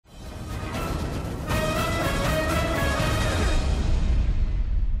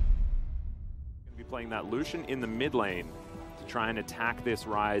playing that Lucian in the mid lane to try and attack this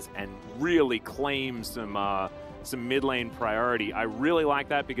Ryze and really claim some mid lane priority. I really like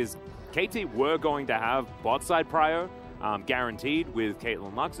that because KT were going to have bot side prio guaranteed with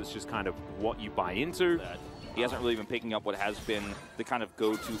Caitlyn Lux. It's just kind of what you buy into. He hasn't really been picking up what has been the kind of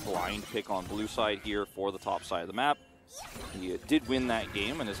go-to blind pick on blue side here for the top side of the map. He did win that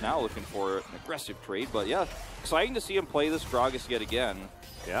game and is now looking for an aggressive trade. But yeah, exciting to see him play this Gragas yet again.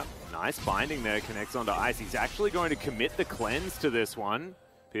 Yeah, nice binding there, connects onto Ice. He's actually going to commit the cleanse to this one.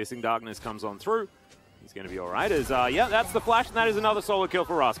 Piercing Darkness comes on through. He's going to be all right. As yeah, that's the flash, and that is another solo kill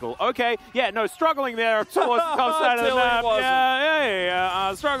for Rascal. Okay, yeah, no, struggling there towards the top side of the map.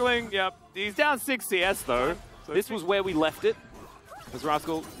 Yeah, struggling. Yep, he's down 6 CS though. So this was where we left it. As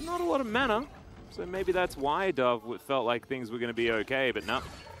Rascal, not a lot of mana, so maybe that's why Dove felt like things were going to be okay, but no.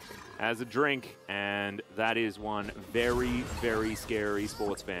 Has a drink, and that is one very, very scary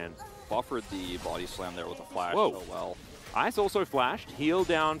sports fan. Buffered the body slam there with a flash so well. Ice also flashed, heal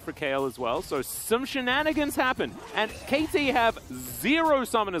down for Kayle as well, so some shenanigans happen. And KT have 0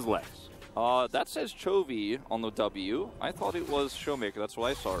 summoners left. That says Chovy on the W. I thought it was Showmaker, that's what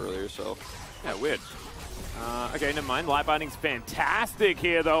I saw earlier, so. Yeah, weird. Okay, never mind. Light Binding's fantastic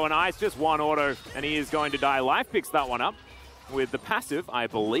here though, and Ice just one auto, and he is going to die. Life picks that one up with the passive, I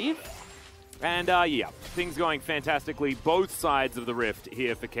believe. And yeah, things going fantastically. Both sides of the rift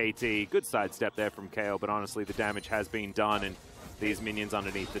here for KT. Good sidestep there from Kayle, but honestly, the damage has been done, and these minions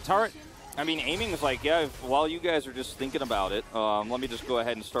underneath the turret. I mean, aiming is like, yeah, while you guys are just thinking about it, let me just go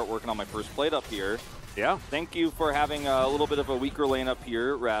ahead and start working on my first plate up here. Yeah. Thank you for having a little bit of a weaker lane up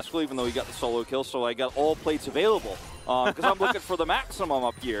here, Rascal, even though you got the solo kill, so I got all plates available. Because I'm looking for the maximum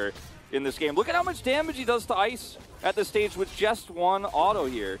up here in this game. Look at how much damage he does to Ice at this stage with just one auto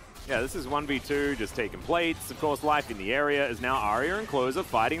here. Yeah, this is 1v2, just taking plates. Of course, Life in the area is now Arya and Closer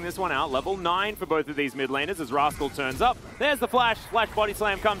fighting this one out. Level 9 for both of these mid laners as Rascal turns up. There's the flash. Flash body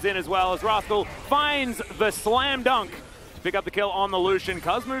slam comes in as well as Rascal finds the slam dunk to pick up the kill on the Lucian.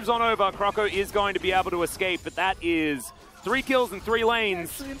 Cuz moves on over. Croco is going to be able to escape, but that is 3 kills in 3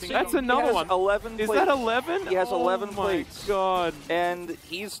 lanes. That's another one. 11 is plates. that 11? He has 11 plates. Oh my god. And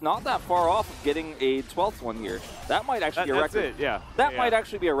he's not that far off of getting a 12th one here. That might actually be a record. That's it, yeah. That might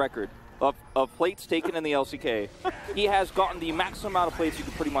actually be a record of plates taken in the LCK. He has gotten the maximum amount of plates you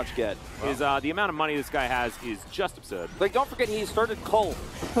could pretty much get. The amount of money this guy has is just absurd. Like, don't forget he started Cull.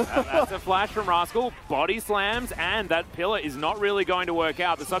 That's a flash from Rascal. Body slams, and that pillar is not really going to work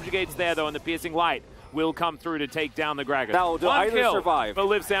out. The subjugate's there, though, and the piercing light will come through to take down the Gragas. Now, do either survive? For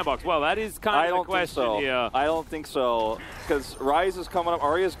Liv Sandbox. Well, that is kind of the question here. I don't think so. Because Ryze is coming up.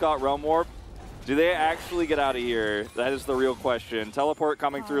 Arya's got Realm Warp. Do they actually get out of here? That is the real question. Teleport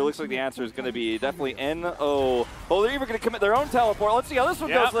coming through. Looks like the answer is going to be definitely NO. Oh, they're even going to commit their own teleport. Let's see how this one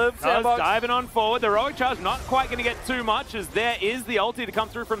goes, Liv. Sandbox diving on forward. The heroic charge not quite going to get too much as there is the ulti to come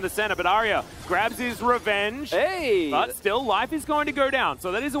through from the center. But Arya grabs his revenge. Hey! But still, Life is going to go down.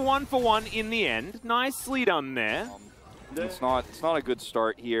 So that is a 1-for-1 in the end. Nicely done there. It's not a good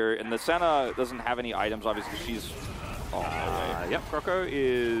start here. And the Senna doesn't have any items, obviously. She's... Yep, Croco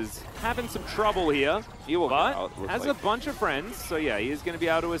is having some trouble here, he will but has a bunch of friends, so yeah, he is going to be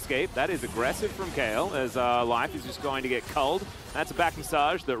able to escape. That is aggressive from Kayle, as Life is just going to get culled. That's a back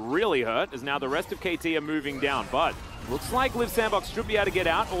massage that really hurt, as now the rest of KT are moving down, but looks like Liv Sandbox should be able to get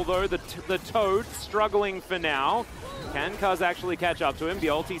out, although the Toad struggling for now. Can Cuz actually catch up to him? The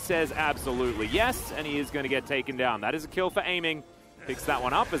ulti says absolutely yes, and he is going to get taken down. That is a kill for aiming. Picks that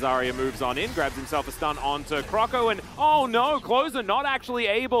one up as Arya moves on in, grabs himself a stun onto Croco, and oh no, Closer not actually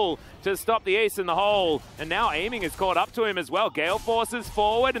able to stop the ace in the hole. And now aiming is caught up to him as well. Gale forces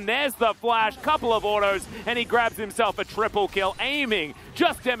forward, and there's the flash, couple of autos, and he grabs himself a triple kill. Aiming,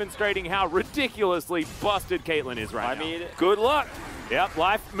 just demonstrating how ridiculously busted Caitlyn is right now. I mean, good luck. Yep,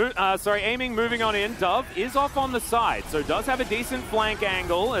 aiming, moving on in. Dove is off on the side, so does have a decent flank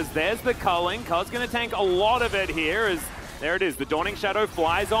angle, as there's the culling. Cuz gonna tank a lot of it here, as there it is. The Dawning Shadow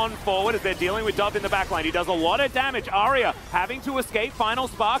flies on forward as they're dealing with Dove in the backline. He does a lot of damage. Arya having to escape. Final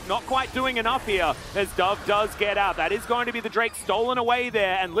Spark not quite doing enough here as Dove does get out. That is going to be the Drake stolen away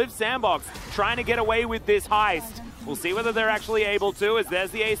there, and Liv Sandbox trying to get away with this heist. We'll see whether they're actually able to, as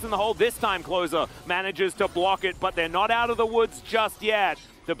there's the ace in the hole. This time Closer manages to block it, but they're not out of the woods just yet.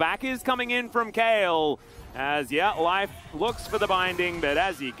 The back is coming in from Kayle. As, yeah, Life looks for the binding, but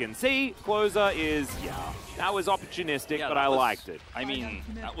as you can see, Closer is, yeah, that was opportunistic, but I liked it. I mean,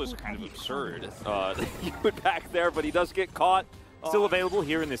 that was kind of absurd. You put back there, but he does get caught. Still available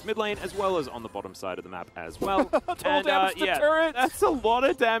here in this mid lane, as well as on the bottom side of the map as well. Total damage to turrets! That's a lot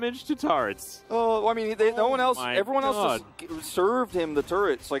of damage to turrets. Oh, I mean, no one else, everyone else just served him the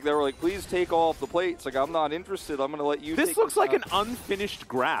turrets. Like, they were like, please take all of the plates. Like, I'm not interested. I'm going to let you This looks like an unfinished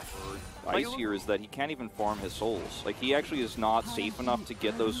graph. Ice here is that he can't even farm his souls. Like, he actually is not safe enough to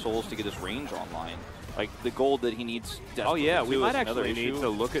get those souls to get his range online. Like, the gold that he needs. Oh yeah, we might actually need to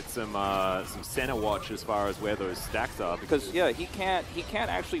look at some center watch as far as where those stacks are. Because yeah, he can't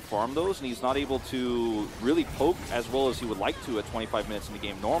actually farm those, and he's not able to really poke as well as he would like to at 25 minutes in the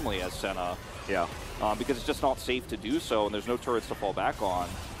game normally as Senna. Yeah. Because it's just not safe to do so, and there's no turrets to fall back on.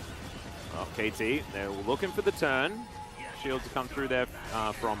 Well, KT, they're looking for the turn. Shield to come through there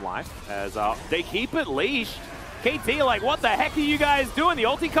from Life as they keep it leashed. KT like, what the heck are you guys doing? The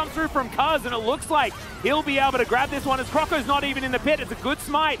ulti comes through from Cuz, and it looks like he'll be able to grab this one as Croco's not even in the pit. It's a good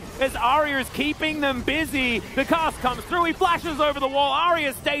smite as Arya is keeping them busy. The cast comes through, he flashes over the wall.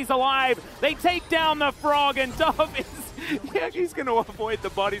 Arya stays alive. They take down the frog, and Dove is, yeah, he's going to avoid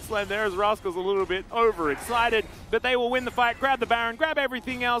the body slam there as Rascal's a little bit overexcited, but they will win the fight, grab the Baron, grab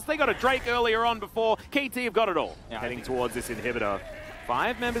everything else. They got a Drake earlier on before. KT have got it all. Yeah, heading towards this inhibitor.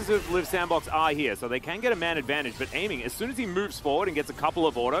 5 members of Live Sandbox are here, so they can get a man advantage, but aiming, as soon as he moves forward and gets a couple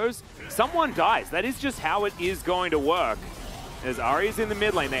of autos, someone dies. That is just how it is going to work. As Ari's in the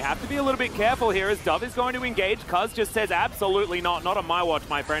mid lane, they have to be a little bit careful here as Dove is going to engage. Cuz just says absolutely not on my watch,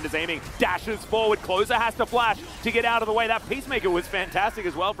 my friend, as aiming dashes forward. Closer has to flash to get out of the way. That Peacemaker was fantastic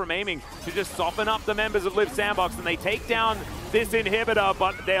as well from aiming to just soften up the members of Live Sandbox, and they take down this inhibitor,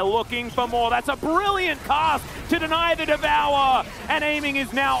 but they're looking for more. That's a brilliant cast to deny the Devour, and aiming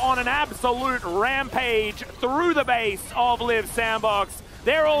is now on an absolute rampage through the base of Live Sandbox.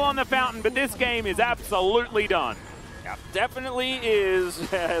 They're all on the fountain, but this game is absolutely done. Yeah, definitely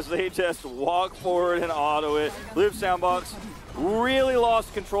is, as they just walk forward and auto it. Live Sandbox really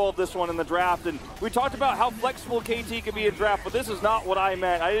lost control of this one in the draft, and we talked about how flexible KT can be in draft, but this is not what I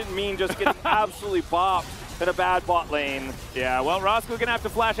meant. I didn't mean just getting absolutely bopped in a bad bot lane. Yeah, well, Rascal gonna have to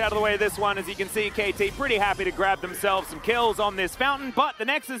flash out of the way of this one. As you can see, KT pretty happy to grab themselves some kills on this fountain, but the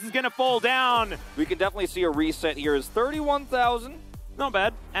Nexus is gonna fall down. We can definitely see a reset here. Is 31,000. Not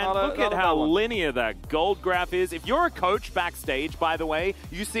bad. And look at how linear that gold graph is. If you're a coach backstage, by the way,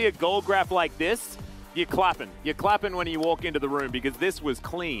 you see a gold graph like this, you're clapping. You're clapping when you walk into the room because this was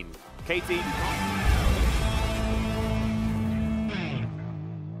clean. KT.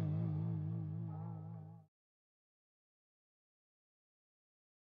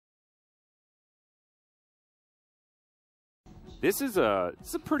 This is a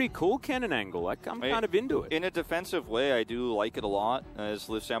pretty cool cannon angle. Like, I'm kind of into it. In a defensive way, I do like it a lot, as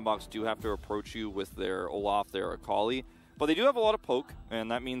Live Sandbox do have to approach you with their Olaf, their Akali. But they do have a lot of poke, and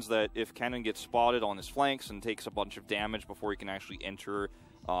that means that if Cannon gets spotted on his flanks and takes a bunch of damage before he can actually enter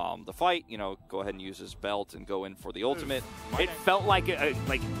the fight, you know, go ahead and use his belt and go in for the ultimate. It felt like it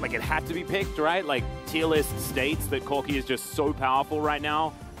had to be picked, right? Like, tier list states that Corki is just so powerful right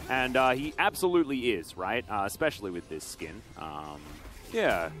now. And he absolutely is, right? Especially with this skin.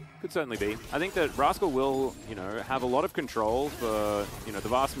 Yeah, could certainly be. I think that Rascal will, you know, have a lot of control for, you know, the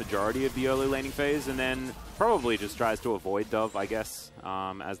vast majority of the early laning phase, and then probably just tries to avoid Dove, I guess,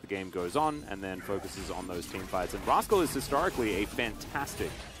 as the game goes on, and then focuses on those team fights. And Rascal is historically a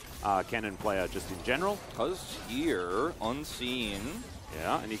fantastic cannon player just in general. Cuz here, unseen.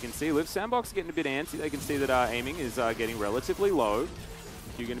 Yeah, and you can see Live Sandbox getting a bit antsy. They can see that aiming is getting relatively low.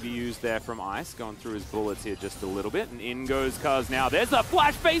 You're going to be used there from Ice, going through his bullets here just a little bit, and in goes Cuz now. There's a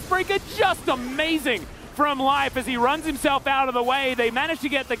flash face breaker, just amazing from Life as he runs himself out of the way. They manage to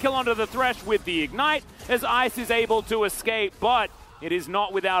get the kill onto the Thresh with the Ignite as Ice is able to escape, but it is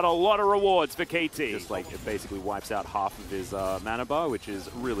not without a lot of rewards for KT. Just like it basically wipes out half of his mana bar, which is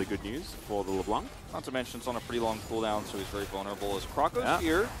really good news for the LeBlanc. Not to mention it's on a pretty long cooldown, so he's very vulnerable as Croco's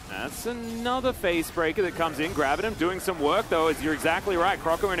here. That's another face breaker that comes in, grabbing him, doing some work though, as you're exactly right.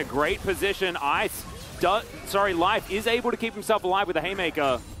 Croco in a great position. Life is able to keep himself alive with a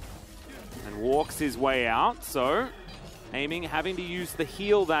Haymaker and walks his way out, so aiming, having to use the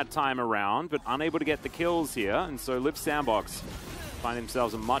heal that time around, but unable to get the kills here, and so Live Sandbox find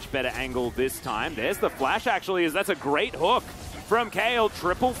themselves a much better angle this time. There's the flash actually, as that's a great hook from Kale.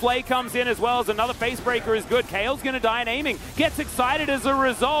 Triple Flay comes in as well as another face breaker is good. Kale's going to die, and aiming gets excited as a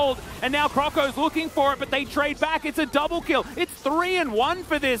result, and now Croco's looking for it, but they trade back. It's a double kill. It's 3-1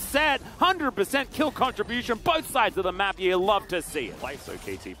 for this set. 100% kill contribution, both sides of the map. You love to see it. So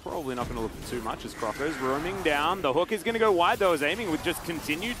KT probably not going to look for too much as Croco's roaming down. The hook is going to go wide though, as aiming would just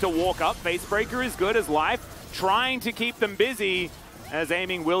continue to walk up. Face breaker is good as Life trying to keep them busy. as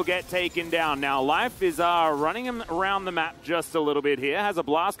Aiming will get taken down. Now, Life is running him around the map just a little bit here. Has a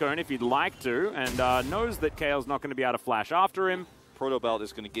blast cone if he'd like to, and knows that Kale's not going to be able to flash after him. Proto Belt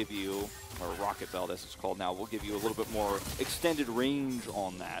is going to give you, or Rocket Belt as it's called now, will give you a little bit more extended range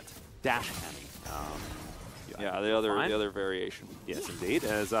on that. Dash canning. Yeah, the other variation. Yes, indeed.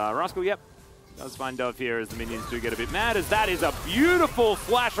 As Rascal, yep, does find Dove here as the minions do get a bit mad, as that is a beautiful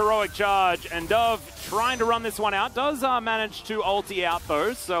flash heroic charge, and Dove trying to run this one out. Does manage to ulti out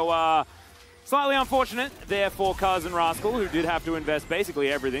though, so slightly unfortunate there for Kaz and Rascal, who did have to invest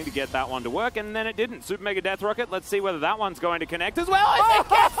basically everything to get that one to work, and then it didn't. Super Mega Death Rocket, let's see whether that one's going to connect as well as it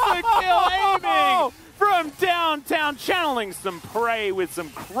gets the kill. Aiming from downtown, channeling some prey with some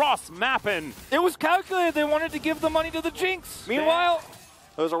cross-mapping. It was calculated. They wanted to give the money to the Jinx. Meanwhile,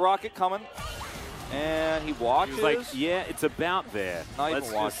 there's a rocket coming, and he watches. He was like, yeah, it's about there. Not let's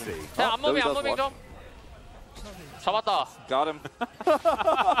even watching. see. 자, 안무빙 좀. 잡았다. Got him.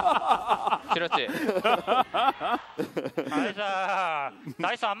 지렸지?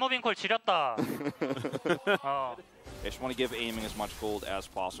 나이스 안무빙 콜 지렸다. I just want to give Aiming as much gold as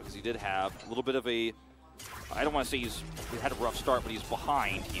possible because he did have a little bit of a, I don't want to say he had a rough start, but he's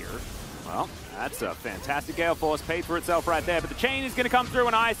behind here. Well, that's a fantastic Gale Force. Paid for itself right there, but the chain is going to come through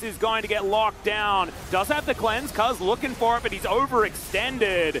and Ice is going to get locked down. Does have the cleanse, Cuz looking for it, but he's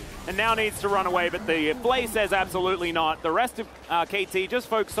overextended and now needs to run away, but the play says absolutely not. The rest of KT just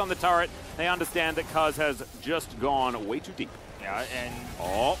focus on the turret. They understand that Cuz has just gone way too deep. Yeah, and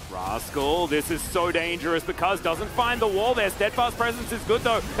oh, Rascal, this is so dangerous because doesn't find the wall there. Steadfast presence is good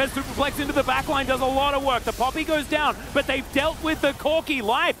though, as Superplex into the backline does a lot of work. The Poppy goes down, but they've dealt with the Corki.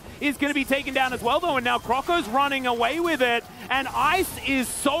 Life is going to be taken down as well though, and now Croco's running away with it, and Ice is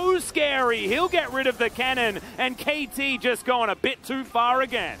so scary. He'll get rid of the cannon, and KT just going a bit too far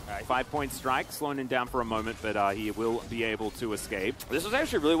again. 5-point strike, slowing him down for a moment, but he will be able to escape. This is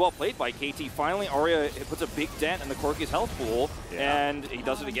actually really well played by KT. Finally, Arya puts a big dent in the Corki's health pool, and he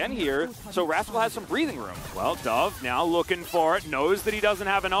does it again here, so Rascal has some breathing room. Well, Dove now looking for it, knows that he doesn't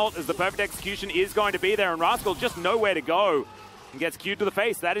have an ult, as the perfect execution is going to be there, and Rascal just nowhere to go. And gets Q'd to the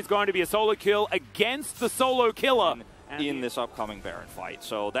face. That is going to be a solo kill against the solo killer in this upcoming Baron fight.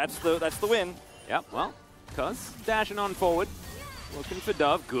 So that's the win. Yep, well, Cuz dashing on forward. Looking for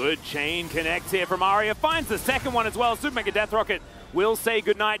Dove. Good chain connect here from Arya. Finds the second one as well. Super Mega Death Rocket will say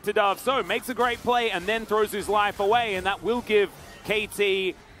goodnight to Dove. So makes a great play and then throws his life away. And that will give KT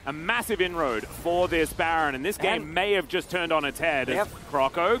a massive inroad for this Baron. And this game may have just turned on its head.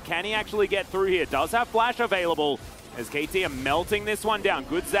 Croco, can he actually get through here? Does have flash available. As KT are melting this one down.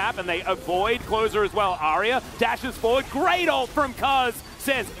 Good zap, and they avoid closer as well. Arya dashes forward. Great ult from Cuz.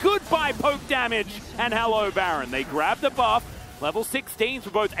 Says goodbye poke damage. And hello, Baron. They grab the buff. Level 16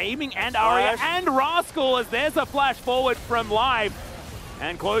 for both Aiming and Arya and Rascal, as there's a flash forward from Live.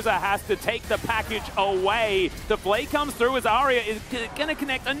 And Closer has to take the package away. The play comes through as Arya is going to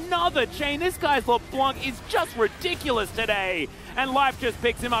connect another chain. This guy's LeBlanc is just ridiculous today. And Life just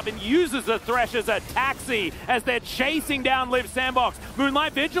picks him up and uses the Thresh as a taxi as they're chasing down Liv Sandbox.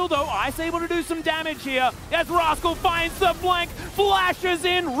 Moonlight Vigil, though, Ice able to do some damage here as Rascal finds the flank, flashes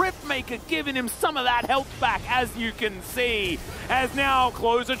in. Ripmaker giving him some of that health back, as you can see. As now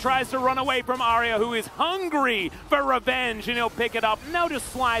Closer tries to run away from Arya, who is hungry for revenge, and he'll pick it up. Now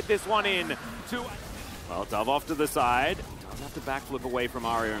just slide this one in to... Well, Dove off to the side. Have to backflip away from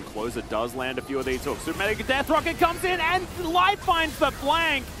Arya, and Closer does land a few of these hooks. Super Mega Death Rocket comes in, and Light finds the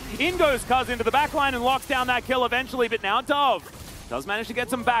flank. In goes Cuz into the backline and locks down that kill eventually, but now Dove does manage to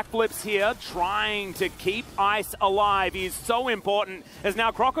get some backflips here, trying to keep Ice alive. He's so important, as now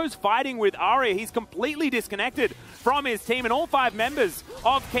Croco's fighting with Arya. He's completely disconnected from his team, and all 5 members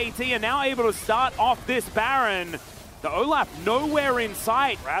of KT are now able to start off this Baron. The Olaf nowhere in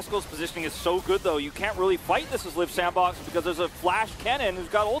sight. Rascal's positioning is so good, though. You can't really fight this as Liv Sandbox because there's a flash cannon who's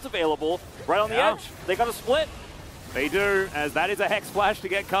got ult available right on the edge. They got a split. They do, as that is a Hex Flash to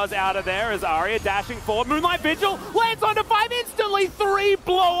get Cuz out of there, as Arya dashing forward. Moonlight Vigil lands onto 5 instantly. 3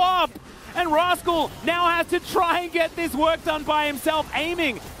 blow up. And Rascal now has to try and get this work done by himself.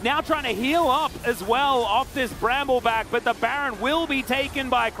 Aiming, now trying to heal up as well off this Brambleback, but the Baron will be taken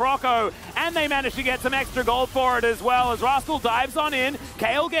by Croco, and they manage to get some extra gold for it as well, as Rascal dives on in.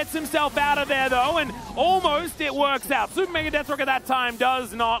 Kale gets himself out of there though, and almost it works out. Super Mega Death Rocket that time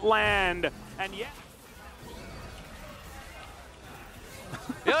does not land. And yet...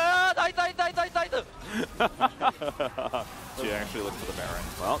 야, 나이스. She actually looks for the Baron.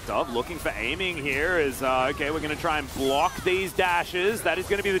 Well, Dove looking for Aiming here is, okay, we're going to try and block these dashes. That is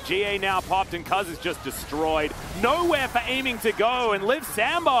going to be the GA now popped, and Cuz is just destroyed. Nowhere for Aiming to go, and Liv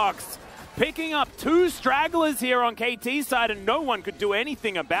Sandbox picking up 2 stragglers here on KT's side, and no one could do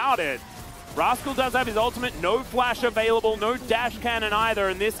anything about it. Rascal does have his ultimate, no flash available, no dash cannon either,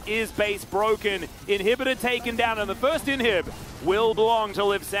 and this is base broken. Inhibitor taken down, and the first inhib will belong to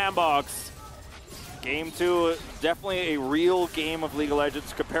Liv Sandbox. Game 2, definitely a real game of League of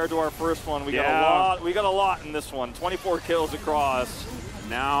Legends compared to our first one. We got a lot in this one. 24 kills across.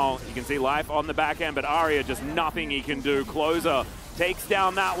 Now you can see Life on the back end, but Arya just nothing he can do. Closer takes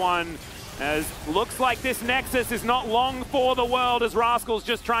down that one. As looks like this Nexus is not long for the world, as Rascal's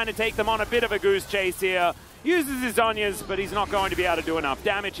just trying to take them on a bit of a goose chase here. Uses his Zhonya's, but he's not going to be able to do enough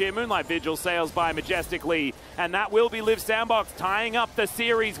damage here. Moonlight Vigil sails by majestically, and that will be Liv Sandbox tying up the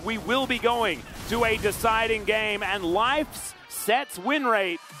series. We will be going to a deciding game, and Life's sets win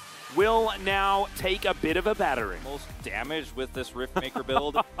rate will now take a bit of a battering. Most damage with this Riftmaker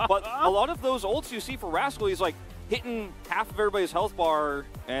build, but a lot of those ults you see for Rascal, he's like hitting half of everybody's health bar,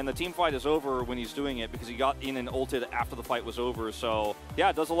 and the team fight is over when he's doing it because he got in and ulted after the fight was over. So yeah,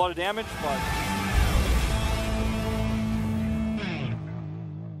 it does a lot of damage, but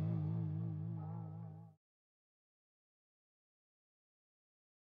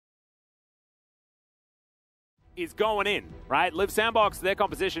is going in, right? Liv Sandbox, their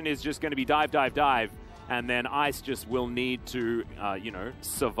composition is just going to be dive, dive, dive, and then Ice just will need to,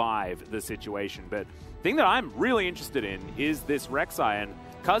 survive the situation. But the thing that I'm really interested in is this Rek'Sai, and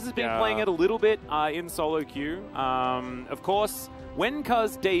Cuz has been playing it a little bit in solo queue. Of course, when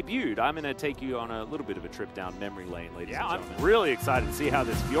Cuz debuted, I'm going to take you on a little bit of a trip down memory lane, ladies and gentlemen. I'm really excited to see how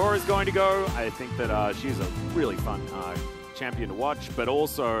this Fiora is going to go. I think that she's a really fun champion to watch, but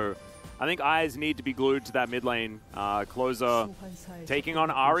also I think eyes need to be glued to that mid lane. Closer taking on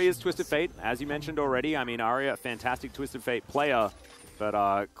Arya's Twisted Fate, as you mentioned already. I mean, Arya, a fantastic Twisted Fate player,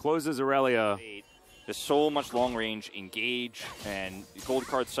 but Closer's Aurelia. There's so much long range engage, and the gold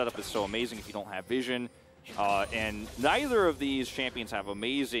card setup is so amazing if you don't have vision. And neither of these champions have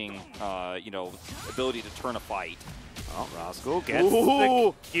amazing, ability to turn a fight. Well, Rascal gets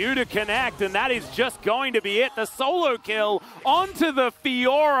the Q to connect, and that is just going to be it. The solo kill onto the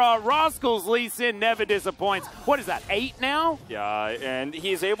Fiora. Rascal's Lee Sin never disappoints. What is that, 8 now? Yeah, and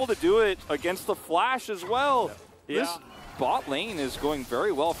he's able to do it against the Flash as well. Yeah. This bot lane is going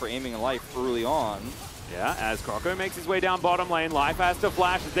very well for aiming in Life early on. Yeah, as Croco makes his way down bottom lane, Life has to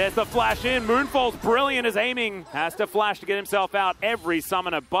flash. There's the flash in. Moonfall's brilliant as aiming. Has to flash to get himself out every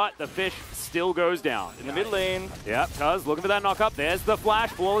summoner, but the fish still goes down. In the mid lane. Yeah, Cuz looking for that knock-up. There's the flash.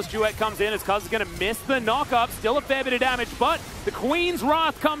 Flawless Duet comes in as Cuz is going to miss the knock-up. Still a fair bit of damage, but the Queen's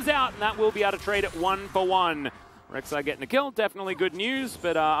Wrath comes out, and that will be able to trade it 1-for-1. Rek'Sai getting a kill, definitely good news,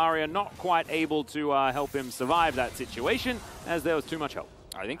 but Arya not quite able to help him survive that situation, as there was too much help.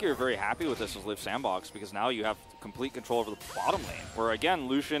 I think you're very happy with this as Liv Sandbox, because now you have complete control over the bottom lane, where again,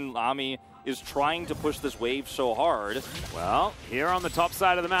 Lucian, Ami is trying to push this wave so hard. Well, here on the top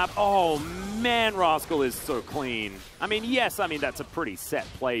side of the map, oh man, Rascal is so clean. I mean, yes, that's a pretty set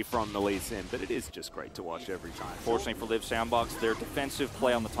play from the Lee Sin, but it is just great to watch every time. Fortunately for Liv Sandbox, their defensive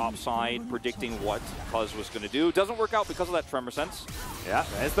play on the top side, predicting what Cuz was going to do, doesn't work out because of that Tremor Sense. Yeah,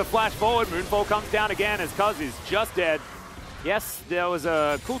 there's the flash forward. Moonfall comes down again as Cuz is just dead. Yes, there was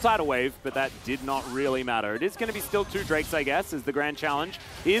a cool tidal wave, but that did not really matter. It is going to be still 2 Drakes, I guess, as the grand challenge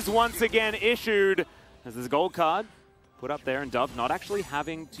is once again issued. As there's a gold card put up there, and Dove not actually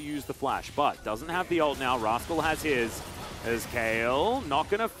having to use the flash, but doesn't have the ult now. Rascal has his. As Kale not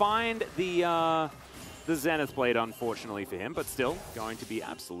going to find the Zenith Blade, unfortunately for him, but still going to be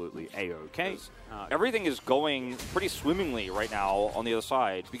absolutely A-okay. Everything is going pretty swimmingly right now on the other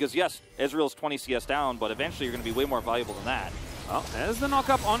side, because yes, Ezreal's 20 CS down, but eventually you're going to be way more valuable than that. Well, there's the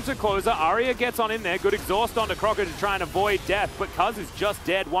knock-up onto Closer. Arya gets on in there. Good exhaust onto Crocker to try and avoid death, but Cuz is just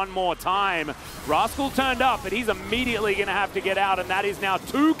dead one more time. Rascal turned up, but he's immediately going to have to get out, and that is now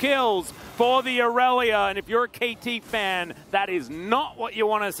 2 kills for the Aurelia. And if you're a KT fan, that is not what you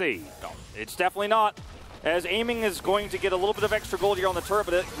want to see. No, it's definitely not. As aiming is going to get a little bit of extra gold here on the turret,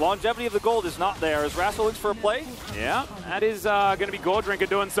 but longevity of the gold is not there. As Rascal looks for a play. Yeah, that is going to be Goredrinker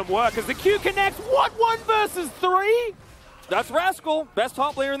doing some work as the Q connects. What, 1 versus 3? That's Rascal, best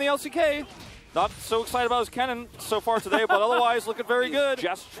top player in the LCK. Not so excited about his cannon so far today, but otherwise looking very good.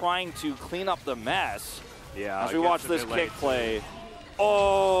 Just trying to clean up the mess. Yeah. As we watch this kick play.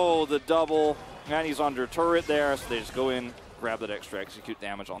 Oh, the double. And he's under turret there, so they just go in, grab that extra execute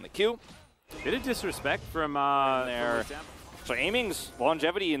damage on the Q. Bit of disrespect from there. So aiming's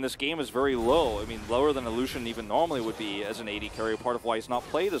longevity in this game is very low. I mean, lower than Lucian even normally would be as an AD carry, part of why he's not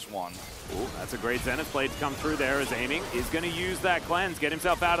played as one. Ooh, that's a great Zenith Blade to come through there as aiming is going to use that cleanse, get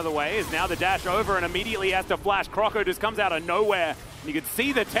himself out of the way, is now the dash over and immediately has to flash. Croco just comes out of nowhere You could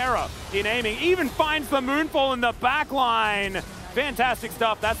see the terror in aiming. Even finds the Moonfall in the back line. Fantastic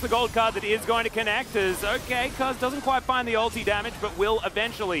stuff. That's the gold card that is going to connect as, okay, Cuz doesn't quite find the ulti damage, but will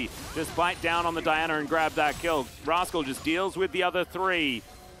eventually just bite down on the Diana and grab that kill. Rascal just deals with the other 3.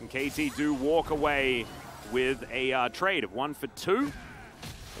 And KT do walk away with a trade of 1 for 2. So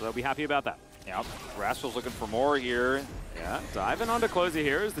they'll be happy about that. Yep, Rascal's looking for more here. Yeah, diving onto closer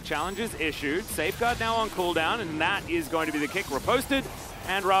here as the challenge is issued. Safeguard now on cooldown, and that is going to be the kick reposted.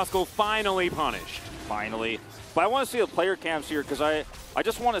 And Rascal finally punished. Finally. But I want to see the player cams here because I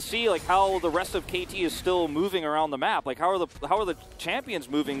just want to see like how the rest of KT is still moving around the map. Like how are the champions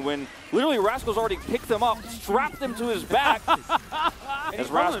moving when literally Rascal's already picked them up, strapped them to his back. As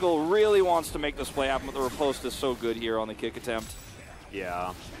Rascal really wants to make this play happen, but the riposte is so good here on the kick attempt.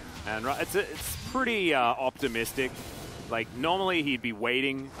 Yeah, and it's pretty optimistic. Like normally he'd be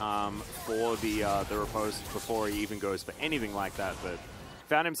waiting for the riposte before he even goes for anything like that, but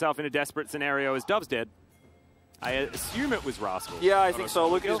found himself in a desperate scenario as Dove's dead. I assume it was Rascal. Yeah, I think so.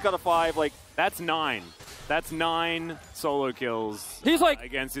 Look, he's got a 5. Like that's 9. That's 9 solo kills. He's like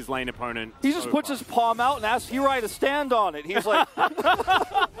against his lane opponent. He just puts his palm out and asks Hirai to stand on it. He's like,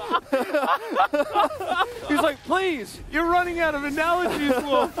 he's like, please. You're running out of analogies,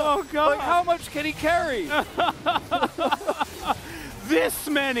 Wolf. Oh God. Like, how much can he carry? This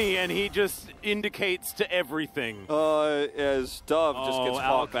many, and he just indicates to everything. As Dove just gets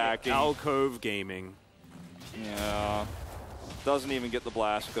caught back. Alcove Gaming. Yeah. Doesn't even get the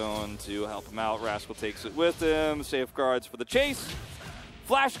blast going to help him out. Rascal takes it with him. Safeguards for the chase.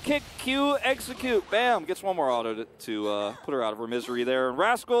 Flash kick, Q, execute. Bam. Gets one more auto to put her out of her misery there. And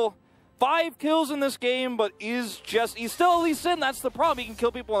Rascal, 5 kills in this game, but he's still at least in. That's the problem. He can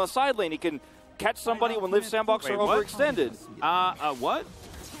kill people on the side lane. He can catch somebody when Liv Sandbox are overextended. What?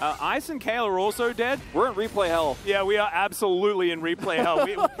 Ice and Kale are also dead? We're in replay hell. Yeah, we are absolutely in replay hell.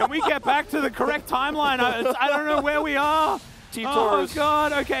 Can we get back to the correct timeline? I don't know where we are. Team oh, Taurus.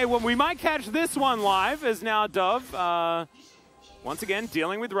 God. Okay, well, we might catch this one live as now Dove, once again,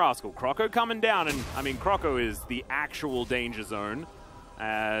 dealing with Rascal. Croco coming down, and, I mean, Croco is the actual danger zone,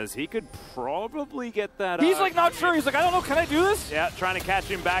 as he could probably get that... He's, like, not sure. He's like, I don't know, can I do this? Yeah, trying to catch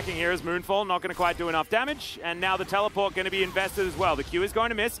him backing here as Moonfall, not going to quite do enough damage, and now the teleport going to be invested as well. The Q is going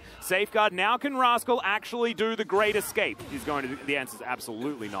to miss. Safeguard, now can Rascal actually do the great escape? He's going to... The answer is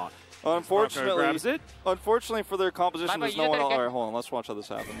absolutely not. Unfortunately, grabs it. Unfortunately for their composition, there's no one else. All right, hold on, let's watch how this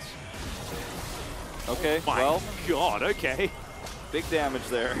happens. Okay, well... God, okay. Big damage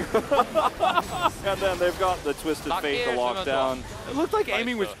there. And then they've got the Twisted Fate to lock down. It looked like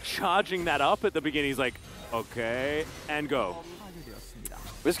Aiming was charging that up at the beginning. He's like, okay, and go.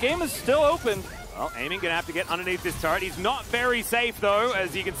 This game is still open. Well, Aiming going to have to get underneath this turret. He's not very safe, though.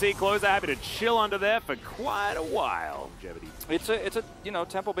 As you can see, Closer happy to chill under there for quite a while. Longevity. It's a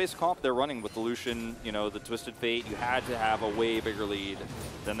tempo-based comp they're running with the Lucian, the Twisted Fate. You had to have a way bigger lead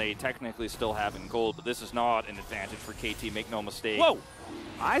than they technically still have in gold, but this is not an advantage for KT, make no mistake. Whoa!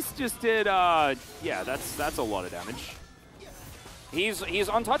 Ice just did, yeah, that's a lot of damage. He's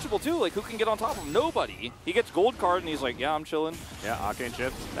untouchable too. Like, who can get on top of him? Nobody. He gets gold card and he's like, yeah, I'm chilling. Yeah, Arcane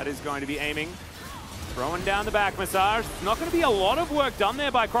Shift. That is going to be Aiming. Throwing down the back massage. Not going to be a lot of work done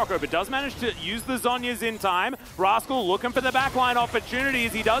there by Croco, but does manage to use the Zhonya's in time. Rascal looking for the backline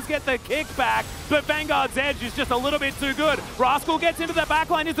opportunities. He does get the kickback, but Vanguard's edge is just a little bit too good. Rascal gets into the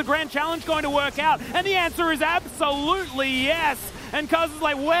backline. Is the grand challenge going to work out? And the answer is absolutely yes. And Cuz is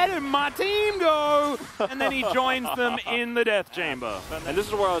like, where did my team go? And then he joins them in the Death Chamber. And this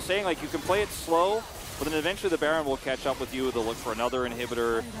is where I was saying, like, you can play it slow, but then eventually the Baron will catch up with you. They'll look for another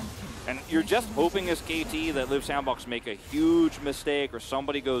inhibitor. And you're just hoping as KT that Liv Sandbox make a huge mistake or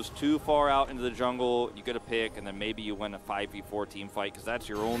somebody goes too far out into the jungle, you get a pick, and then maybe you win a 5v4 team fight because that's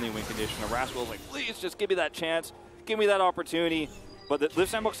your only win condition. And Rascal's like, please just give me that chance, give me that opportunity. But Liv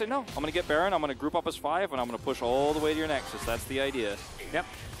Sandbox said, no, I'm going to get Baron, I'm going to group up as 5, and I'm going to push all the way to your Nexus. That's the idea. Yep.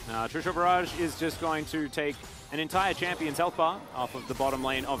 Trisha Barrage is just going to take an entire champion's health bar off of the bottom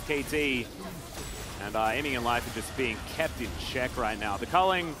lane of KT. And Aiming and Life are just being kept in check right now. The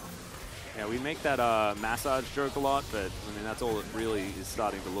culling... Yeah, we make that massage joke a lot, but I mean that's all it really is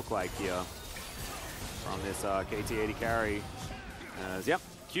starting to look like here from this KT80 carry. Yep,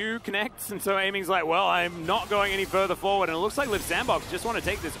 Q connects, and so Aiming's like, well, I'm not going any further forward, and it looks like Liv Sandbox just want to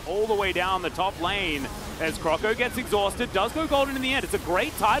take this all the way down the top lane as Croco gets exhausted, does go golden in the end. It's a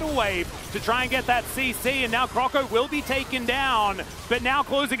great tidal wave to try and get that CC, and now Croco will be taken down, but now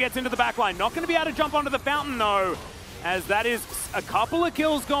Closer gets into the back line. Not going to be able to jump onto the fountain, though, as that is a couple of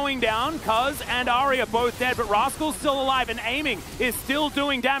kills going down. Cuz and Ari are both dead, but Rascal's still alive, and Aiming is still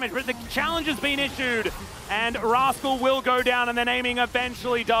doing damage, but the challenge has been issued, And Rascal will go down, and then aiming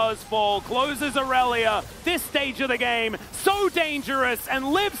eventually does fall. Closes Aurelia. This stage of the game, so dangerous.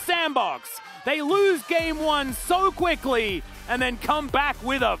 And Live Sandbox, they lose game one so quickly, and then come back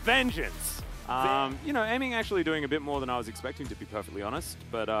with a vengeance. You know, aiming actually doing a bit more than I was expecting, to be perfectly honest.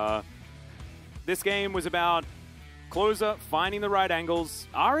 But this game was about Closer finding the right angles.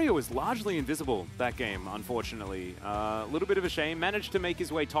 Aria was largely invisible that game, unfortunately. A little bit of a shame. Managed to make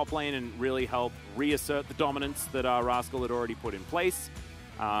his way top lane and really help reassert the dominance that Rascal had already put in place.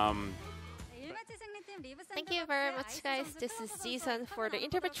 Thank you very much, guys. This is Jason for the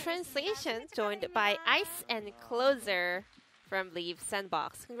interpret translation, joined by Ice and Closer from Leave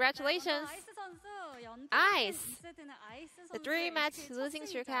Sandbox. Congratulations, Ice! The 3-match losing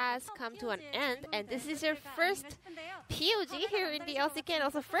streak has come to an end, and this is your first POG here in the LCK, and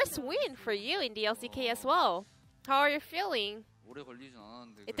also first win for you in the LCK as well. How are you feeling?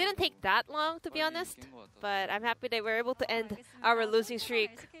 It didn't take that long, to be honest, but I'm happy that we're able to end our losing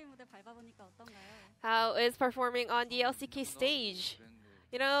streak. How is performing on the LCK stage?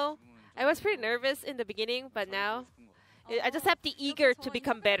 You know, I was pretty nervous in the beginning, but now I just have the eager to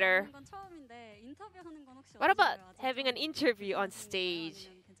become better. What about having an interview on stage?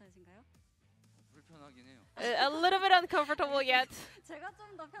 A little bit uncomfortable yet.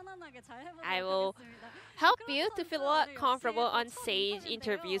 I will help you to feel a lot comfortable on stage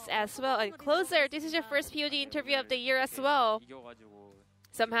interviews as well. And Closer, this is your first POG interview of the year as well.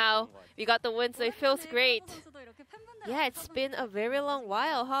 Somehow, we got the win, so it feels great. Yeah, it's been a very long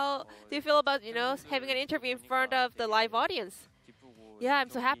while. How do you feel about, you know, having an interview in front of the live audience? Yeah, I'm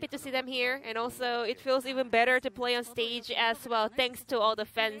so happy to see them here, and also it feels even better to play on stage as well, thanks to all the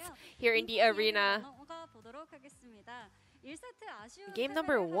fans here in the arena. Game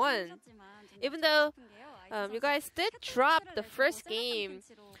number 1. Even though you guys did drop the first game,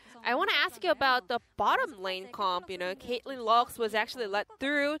 I want to ask you about the bottom lane comp. You know, Caitlyn Locks was actually let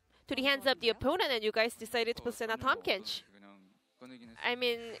through to the hands of the opponent, and you guys decided to put Senna Tomkinch. I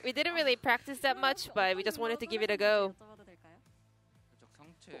mean, we didn't really practice that much, but we just wanted to give it a go.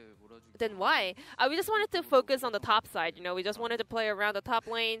 Then why? We just wanted to focus on the top side, you know, we just wanted to play around the top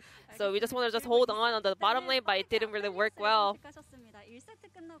lane, so we just wanted to just hold on the bottom lane, but it didn't really work well.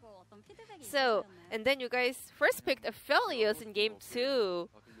 So, and then you guys first picked Aphelios in game 2.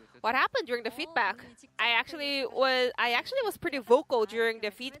 What happened during the feedback? I actually was pretty vocal during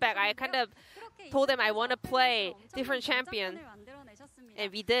the feedback. I kind of told them I want to play different champion.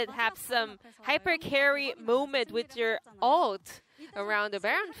 And we did have some hyper carry moment with your ult around the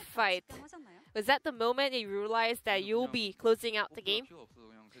Baron fight. Was that the moment you realized that you'll be closing out the game?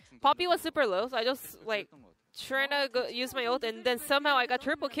 Poppy was super low, so I just like trying to use my ult, and then somehow I got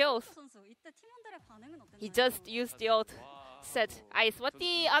triple kills. He just used the ult. Said, Ice, what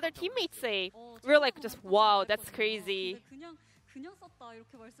the other teammates say? We're like, just wow, that's crazy.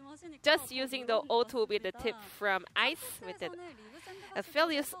 Just using the ult will be the tip from Ice with the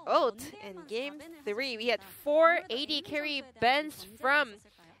Aphelios ult. In game 3, we had 4 AD carry bans from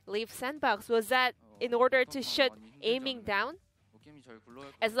Leave Sandbox. Was that in order to shut aiming down?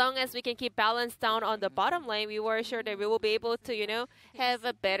 As long as we can keep balance down on the bottom lane, we were sure that we will be able to, you know, have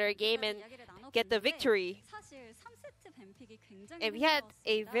a better game and get the victory. And we had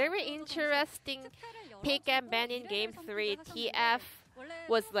a very interesting pick and ban in game 3. TF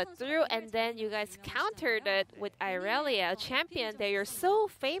was let through, and then you guys countered it with Irelia, a champion that you're so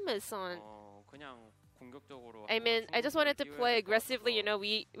famous on. I mean, I just wanted to play aggressively, you know,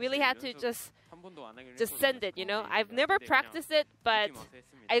 we really had to just send it, you know. I've never practiced it, but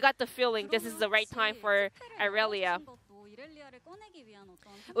I got the feeling this is the right time for Irelia.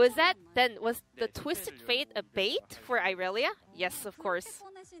 Was the Twisted Fate a bait for Irelia? Yes, of course.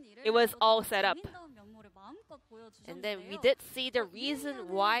 It was all set up. And then we did see the reason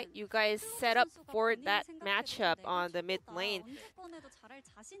why you guys set up for that matchup on the mid lane.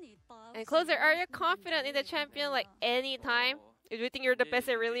 And Closer, are you confident in the champion like anytime? Do you think you're the best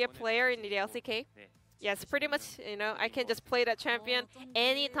Irelia player in the LCK? Yes, pretty much, you know, I can just play that champion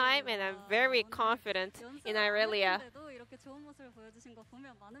anytime, and I'm very confident in Irelia.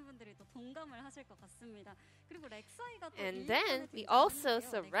 And then we also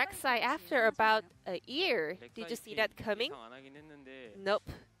saw Rek'Sai after about a year. Did you see that coming? Nope,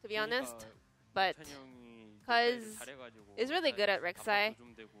 to be honest. But because he's really good at Rek'Sai,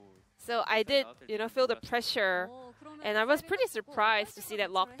 so I did, you know, feel the pressure, and I was pretty surprised to see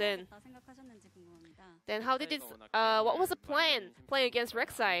that locked in. Then how did it, what was the plan playing against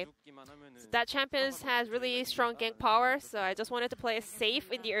Rek'Sai? So that champion has really strong gank power, so I just wanted to play it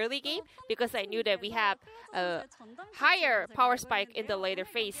safe in the early game because I knew that we have a higher power spike in the later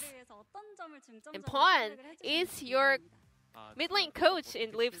phase. And Pawn is your mid lane coach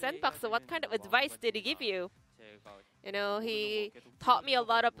in Leaf Sandbox, so what kind of advice did he give you? You know, he taught me a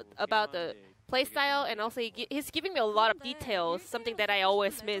lot about the playstyle, and also he's giving me a lot of details, something that I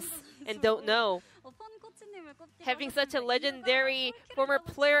always miss and don't know. Having such a legendary former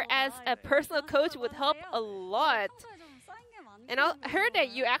player as a personal coach would help a lot. And I heard that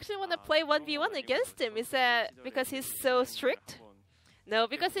you actually want to play 1v1 against him. Is that because he's so strict? No,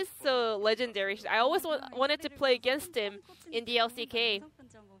 because he's so legendary. I always wanted to play against him in the LCK.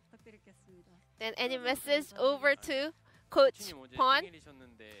 Then any message over to Coach Pawn?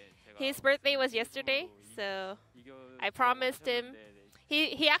 His birthday was yesterday, so I promised him.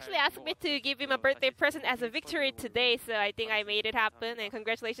 He actually asked me to give him a birthday present as a victory today, so I think I made it happen. And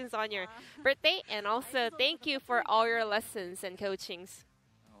congratulations on your birthday, and also thank you for all your lessons and coachings.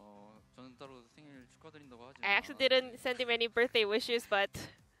 I actually didn't send him any birthday wishes, but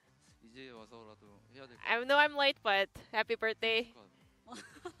I know I'm late, but happy birthday.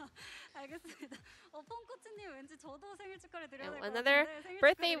 And another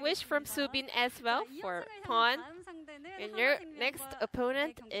birthday wish from Subin as well for Pawn. And your next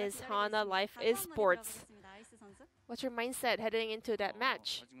opponent is Hana Life Esports. What's your mindset heading into that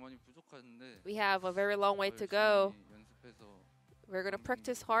match? We have a very long way to go. We're going to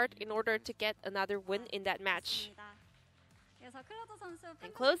practice hard in order to get another win in that match.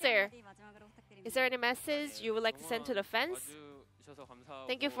 And Closer, is there any message you would like to send to the fans?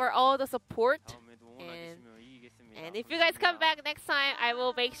 Thank you for all the support. And if you guys come back next time, I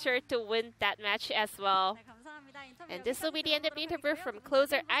will make sure to win that match as well. And this will be the end of the interview from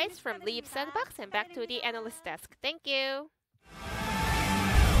Closer Ice from Leap Sandbox, and back to the analyst desk. Thank you.